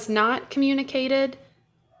was not communicated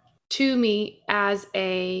to me as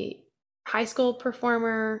a high school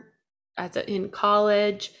performer, in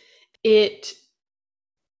college. I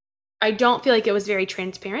don't feel like it was very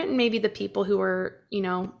transparent. And maybe the people who were,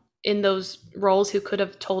 in those roles who could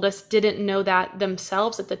have told us didn't know that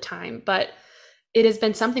themselves at the time. But it has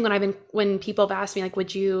been something when people have asked me, like,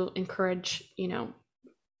 would you encourage,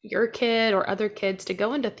 your kid or other kids to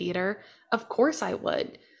go into theater? Of course I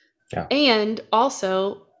would. Yeah. And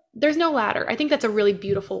also, there's no ladder. I think that's a really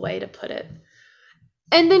beautiful way to put it.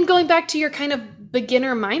 And then going back to your kind of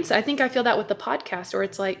beginner mindset, I think I feel that with the podcast, where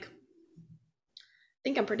it's like, I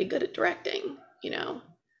think I'm pretty good at directing, I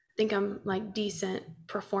think I'm like decent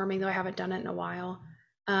performing, though I haven't done it in a while.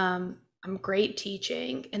 I'm great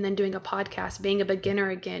teaching, and then doing a podcast, being a beginner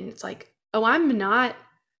again. It's like, oh, I'm not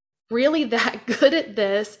really that good at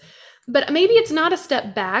this, but maybe it's not a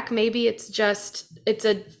step back. Maybe it's a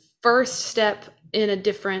first step in a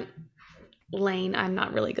different lane. I'm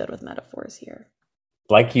not really good with metaphors here.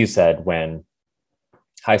 Like you said, when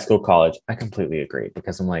high school, college, I completely agree,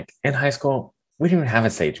 because I'm like, in high school, we didn't even have a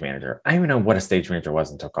stage manager. I didn't even know what a stage manager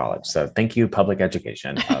was until college. So thank you, public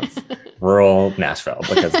education of rural Nashville,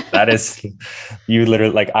 because that is, you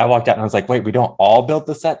literally, like, I walked out and I was like, wait, we don't all build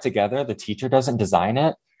the set together? The teacher doesn't design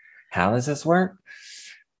it? How does this work?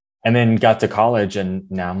 And then got to college,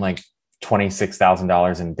 and now I'm like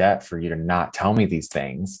 $26,000 in debt for you to not tell me these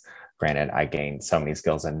things. Granted, I gained so many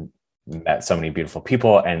skills and met so many beautiful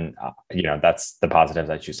people, and that's the positives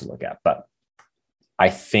I choose to look at. But I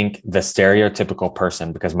think the stereotypical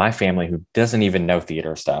person, because my family, who doesn't even know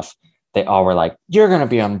theater stuff, they all were like, you're going to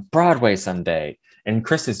be on Broadway someday. And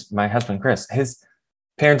my husband, Chris, his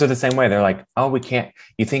parents are the same way. They're like, oh, we can't,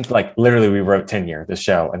 you think, like, literally we wrote Tenure, the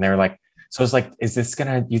show. And they were like, so it's like,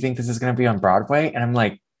 you think this is going to be on Broadway? And I'm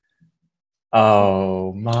like,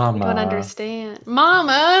 oh, mama. I don't understand.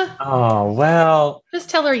 Mama. Oh, well. Just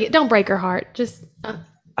tell her, don't break her heart. Just,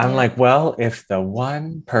 I'm like, well, if the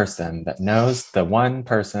one person that knows the one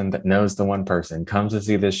person that knows the one person comes to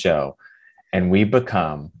see this show, and we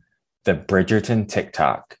become the Bridgerton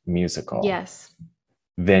TikTok musical, yes,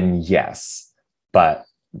 then yes. But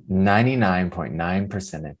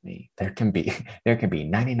 99.9% of me, there can be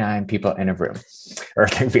 99 people in a room, or there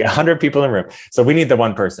can be 100 people in a room. So we need the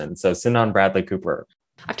one person. So send on Bradley Cooper.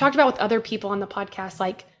 I've talked about with other people on the podcast,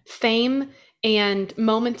 like fame and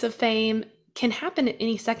moments of fame can happen at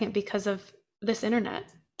any second because of this internet.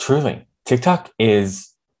 Truly. TikTok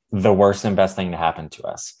is the worst and best thing to happen to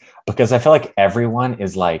us, because I feel like everyone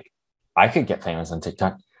is like, I could get famous on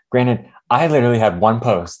TikTok. Granted, I literally had one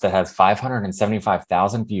post that has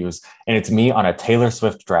 575,000 views, and it's me on a Taylor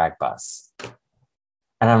Swift drag bus.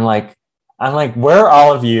 And I'm like, where are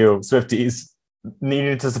all of you Swifties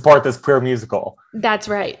needing to support this queer musical? That's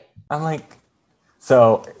right. I'm like,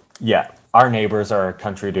 so yeah, our neighbors are a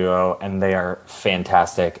country duo and they are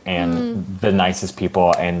fantastic and the nicest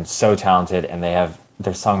people and so talented, and they have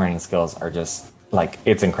their songwriting skills are just like,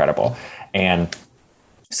 it's incredible. And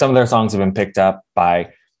some of their songs have been picked up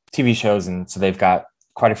by TV shows, and so they've got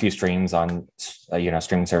quite a few streams on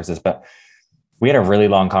streaming services. But we had a really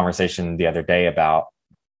long conversation the other day about,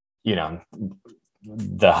 you know,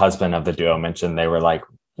 the husband of the duo mentioned they were like,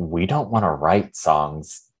 we don't want to write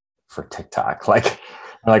songs for TikTok.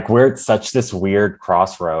 Like we're at such this weird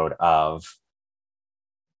crossroad of,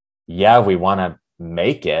 yeah, we want to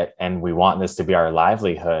make it and we want this to be our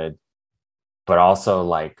livelihood, but also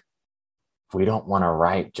like, we don't want to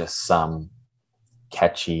write just some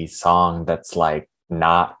catchy song that's like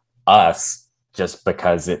not us just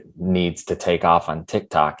because it needs to take off on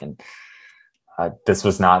TikTok. And this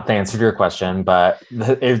was not the answer to your question, but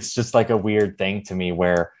it's just like a weird thing to me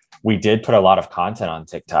where we did put a lot of content on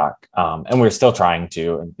TikTok, and we're still trying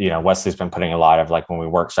to. Wesley's been putting a lot of, like, when we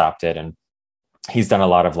workshopped it, and he's done a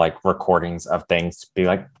lot of like recordings of things to be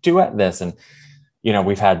like, duet this. And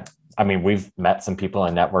we've met some people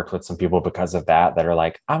and networked with some people because of that are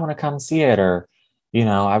like, I want to come see it, or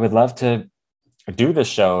I would love to do the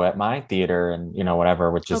show at my theater, and whatever,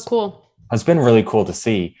 which is cool. Has been really cool to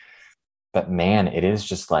see. But man, it is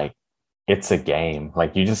just like, it's a game.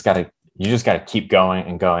 Like you just gotta keep going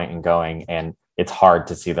and going and going. And it's hard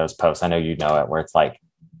to see those posts. I know it, where it's like,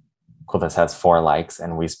 cool, this has 4 likes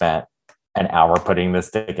and we spent an hour putting this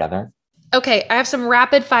together. Okay, I have some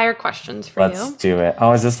rapid fire questions for you. Let's do it.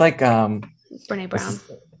 Oh, is this like Brene Brown?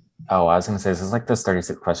 I was gonna say, this is like those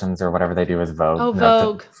 36 questions or whatever they do with Vogue. Oh,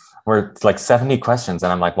 Vogue. Where it's like 70 questions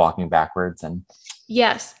and I'm like walking backwards and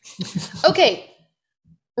yes. Okay.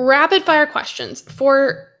 Rapid fire questions.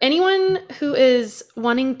 For anyone who is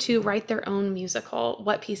wanting to write their own musical,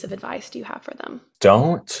 what piece of advice do you have for them?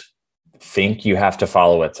 Don't think you have to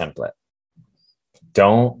follow a template.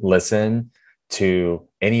 Don't listen to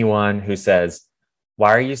anyone who says,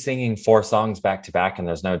 why are you singing 4 songs back to back and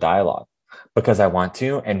there's no dialogue? Because I want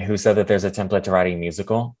to. And who said that there's a template to writing a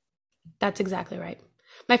musical? That's exactly right.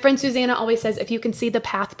 My friend Susanna always says, if you can see the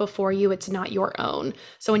path before you, it's not your own.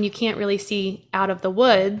 So when you can't really see out of the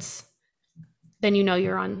woods, then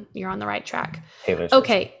you're on the right track.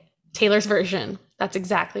 Taylor's version. That's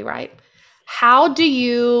exactly right. How do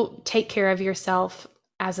you take care of yourself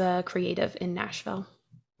as a creative in Nashville?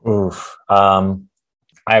 Oof.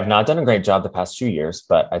 I have not done a great job the past few years,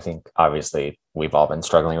 but I think obviously we've all been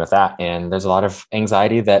struggling with that. And there's a lot of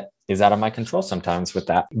anxiety that is out of my control sometimes with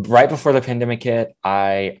that. Right before the pandemic hit,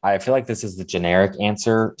 I feel like this is the generic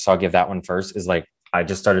answer, so I'll give that one first, is like, I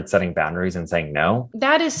just started setting boundaries and saying no.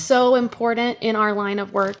 That is so important in our line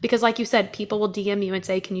of work because, like you said, people will DM you and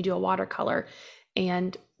say, can you do a watercolor?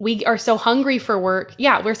 And we are so hungry for work.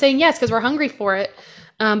 Yeah, we're saying yes because we're hungry for it.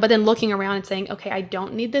 But then looking around and saying, okay, I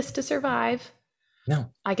don't need this to survive. No.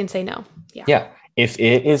 I can say no. Yeah. Yeah. If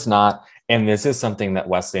it is not, and this is something that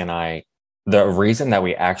Wesley and I, the reason that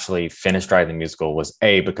we actually finished writing the musical was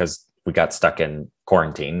because we got stuck in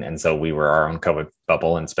quarantine. And so we were our own COVID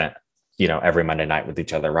bubble and spent, every Monday night with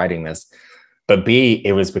each other writing this. But B,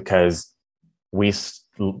 it was because we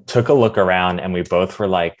took a look around and we both were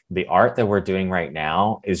like, the art that we're doing right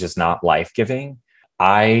now is just not life-giving.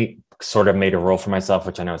 I sort of made a rule for myself,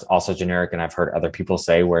 which I know is also generic, and I've heard other people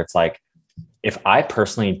say, where it's like, if I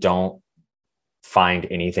personally don't find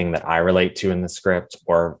anything that I relate to in the script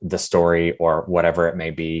or the story or whatever it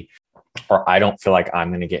may be, or I don't feel like I'm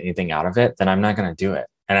going to get anything out of it, then I'm not going to do it.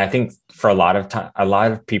 And I think for a lot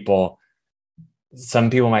of people, some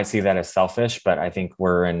people might see that as selfish, but I think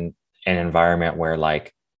we're in an environment where,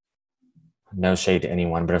 like, no shade to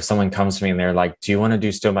anyone, but if someone comes to me and they're like, do you want to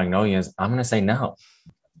do Steel Magnolias? I'm going to say no.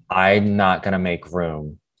 I'm not going to make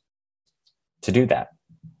room to do that.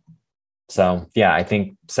 So yeah, I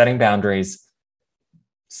think setting boundaries,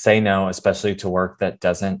 say no, especially to work that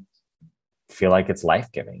doesn't feel like it's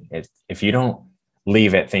life-giving. If you don't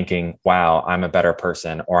leave it thinking, wow, I'm a better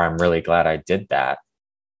person, or I'm really glad I did that,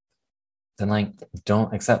 then like,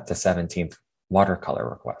 don't accept the 17th watercolor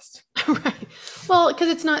request. Right. Well, because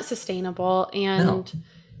it's not sustainable, and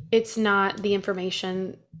it's not the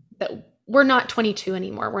information that we're not 22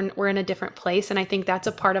 anymore. We're in a different place. And I think that's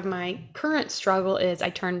a part of my current struggle is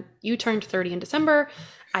you turned 30 in December.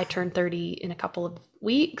 I turned 30 in a couple of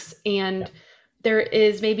weeks. And there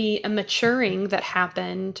is maybe a maturing that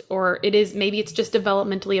happened, or maybe it's just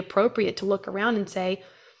developmentally appropriate to look around and say,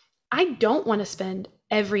 I don't want to spend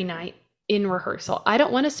every night in rehearsal. I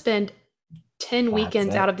don't want to spend 10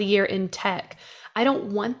 weekends out of the year in tech. I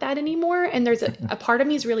don't want that anymore. And there's a part of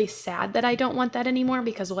me is really sad that I don't want that anymore,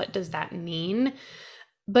 because what does that mean?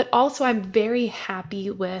 But also I'm very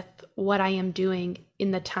happy with what I am doing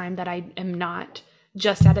in the time that I am not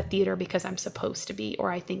just at a theater because I'm supposed to be,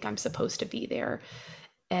 or I think I'm supposed to be there.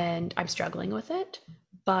 And I'm struggling with it,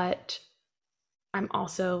 but I'm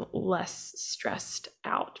also less stressed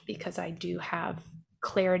out because I do have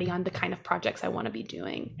clarity on the kind of projects I want to be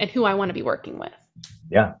doing and who I want to be working with.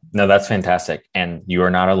 Yeah, no, that's fantastic. And you are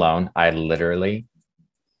not alone. I literally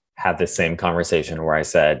had the same conversation where I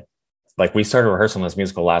said, like, we started rehearsing this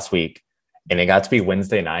musical last week and it got to be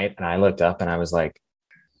Wednesday night. And I looked up and I was like,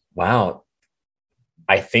 wow,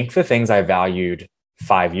 I think the things I valued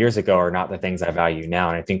 5 years ago are not the things I value now.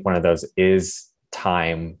 And I think one of those is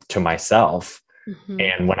time to myself. Mm-hmm.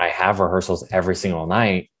 And when I have rehearsals every single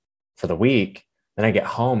night for the week, then I get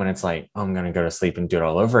home and it's like, oh, I'm going to go to sleep and do it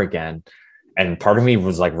all over again. And part of me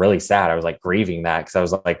was like really sad. I was like grieving that because I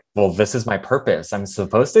was like, well, this is my purpose. I'm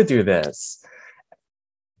supposed to do this.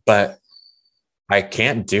 But I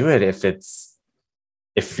can't do it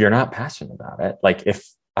if you're not passionate about it. Like, if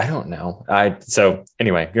I don't know. So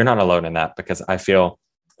anyway, you're not alone in that, because I feel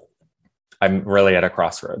I'm really at a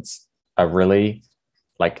crossroads, a really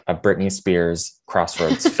like a Britney Spears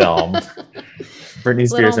crossroads film. Britney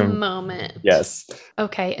Spears moment. Yes.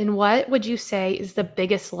 Okay. And what would you say is the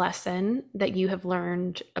biggest lesson that you have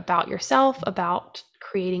learned about yourself, about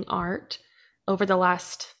creating art over the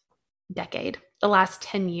last decade, the last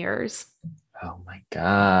 10 years? Oh my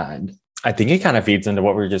God. I think it kind of feeds into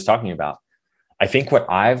what we were just talking about. I think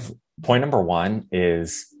point number one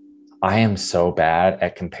is I am so bad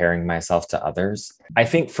at comparing myself to others. I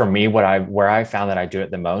think for me, where I found that I do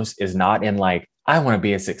it the most is not in like, I want to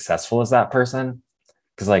be as successful as that person.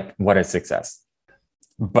 Because like, what is success?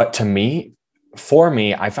 But for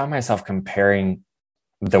me, I found myself comparing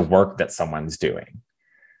the work that someone's doing.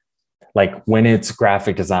 Like when it's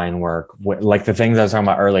graphic design work, like the things I was talking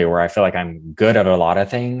about earlier, where I feel like I'm good at a lot of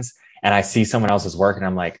things and I see someone else's work and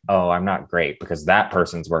I'm like, oh, I'm not great because that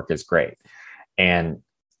person's work is great. And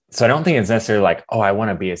so I don't think it's necessarily like, oh, I want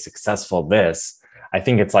to be as successful this. I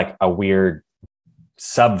think it's like a weird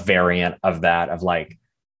sub-variant of that, of like,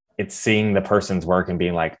 it's seeing the person's work and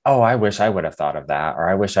being like, oh, I wish I would have thought of that, or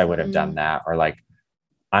I wish I would have done that, or like,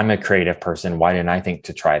 I'm a creative person. Why didn't I think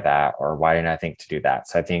to try that? Or why didn't I think to do that?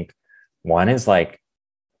 So I think one is like,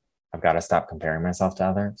 I've got to stop comparing myself to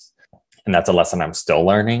others. And that's a lesson I'm still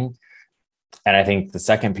learning. And I think the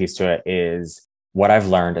second piece to it is what I've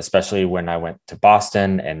learned, especially when I went to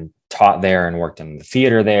Boston and taught there and worked in the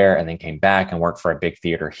theater there, and then came back and worked for a big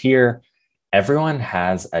theater here. Everyone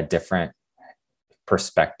has a different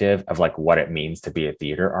perspective of like what it means to be a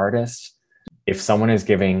theater artist. If someone is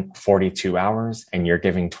giving 42 hours and you're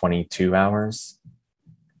giving 22 hours,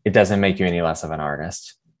 it doesn't make you any less of an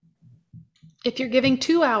artist. If you're giving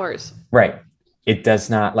 2 hours. Right. It does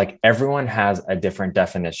not. Like, everyone has a different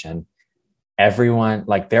definition. Everyone,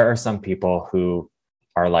 like, there are some people who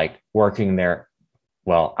are like working their,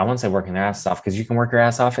 well, I won't say working their ass off, because you can work your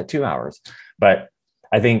ass off at 2 hours. But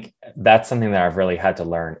I think that's something that I've really had to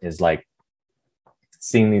learn, is like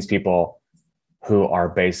seeing these people who are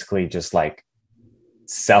basically just like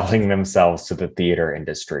selling themselves to the theater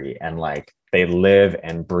industry, and like they live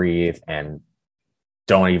and breathe and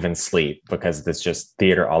don't even sleep because it's just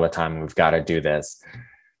theater all the time. We've got to do this.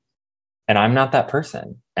 And I'm not that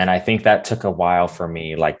person. And I think that took a while for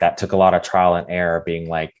me. Like, that took a lot of trial and error, being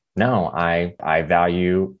like, no, I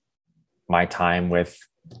value my time with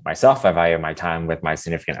myself. I value my time with my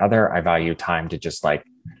significant other. I value time to just like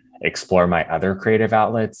explore my other creative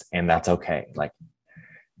outlets. And that's okay. Like,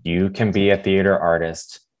 you can be a theater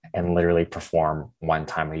artist and literally perform one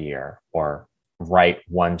time a year, or write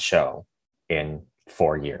one show in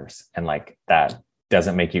 4 years. And like, that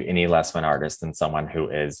doesn't make you any less of an artist than someone who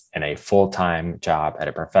is in a full-time job at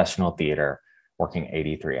a professional theater working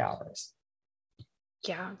 83 hours.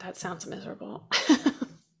 Yeah, that sounds miserable.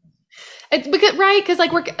 Because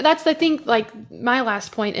like that's the thing. Like, my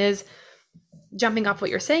last point is, jumping off what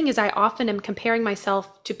you're saying, is I often am comparing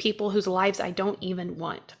myself to people whose lives I don't even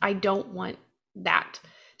want. I don't want that.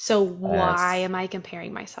 So why am I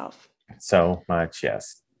comparing myself? So much,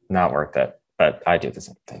 yes. Not worth it. But I do the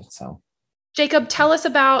same thing. So, Jacob, tell us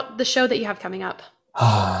about the show that you have coming up.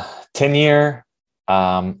 10 Year.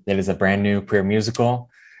 It is a brand new queer musical.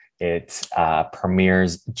 It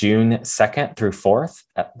premieres June 2nd through 4th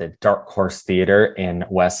at the Dark Horse Theater in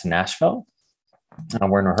West Nashville.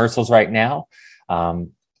 We're in rehearsals right now.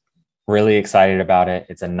 Really excited about it.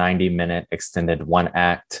 It's a 90-minute extended one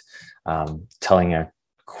act, telling a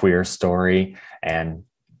queer story. And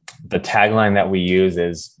the tagline that we use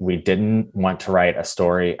is, we didn't want to write a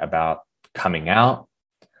story about coming out.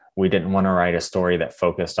 We didn't want to write a story that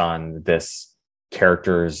focused on this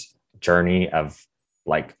character's journey of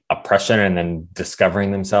like oppression and then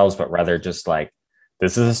discovering themselves, but rather just like,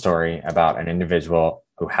 this is a story about an individual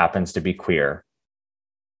who happens to be queer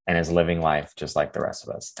and is living life just like the rest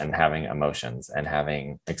of us, and having emotions and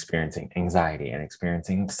experiencing anxiety and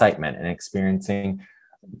experiencing excitement and experiencing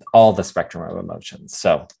all the spectrum of emotions.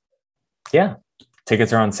 So yeah,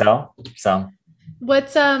 tickets are on sale. So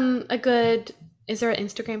what's is there an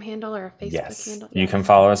Instagram handle or a Facebook handle? You can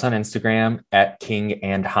follow us on Instagram at King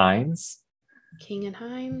and Heinz. King and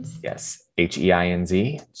Heinz. Yes, Heinz,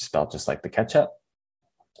 spelled just like the ketchup.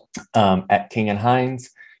 At King and Heinz.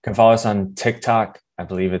 You can follow us on TikTok. I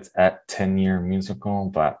believe it's at 10-Year Musical,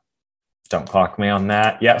 but don't clock me on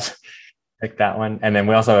that. Yep, pick that one. And then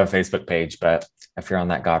we also have a Facebook page, but if you're on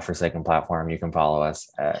that godforsaken platform, you can follow us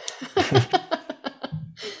at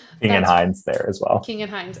King and Heinz there as well. King and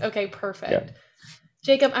Heinz. Okay, perfect. Yep.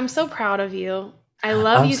 Jacob, I'm so proud of you. I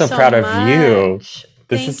love you so much. I'm so proud of you.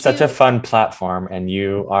 This is such a fun platform, and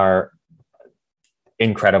you are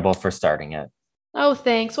incredible for starting it. Oh,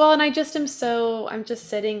 thanks. Well, and I'm just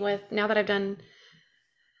sitting with, now that I've done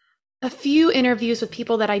a few interviews with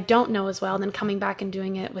people that I don't know as well, and then coming back and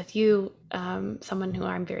doing it with you, someone who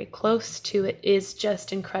I'm very close to, it is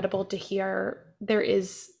just incredible to hear there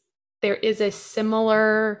is a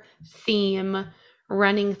similar theme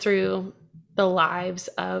running through the lives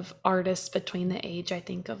of artists between the age, I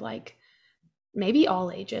think, of like maybe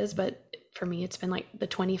all ages, but for me, it's been like the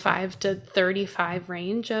 25 to 35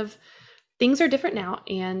 range of things are different now.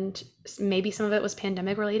 And maybe some of it was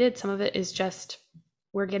pandemic related. Some of it is just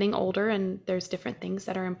we're getting older and there's different things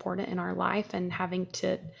that are important in our life and having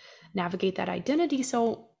to navigate that identity.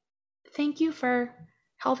 So thank you for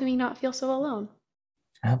helping me not feel so alone.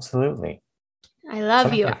 Absolutely. I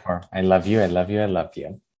love you. I love you. I love you. I love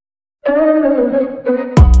you.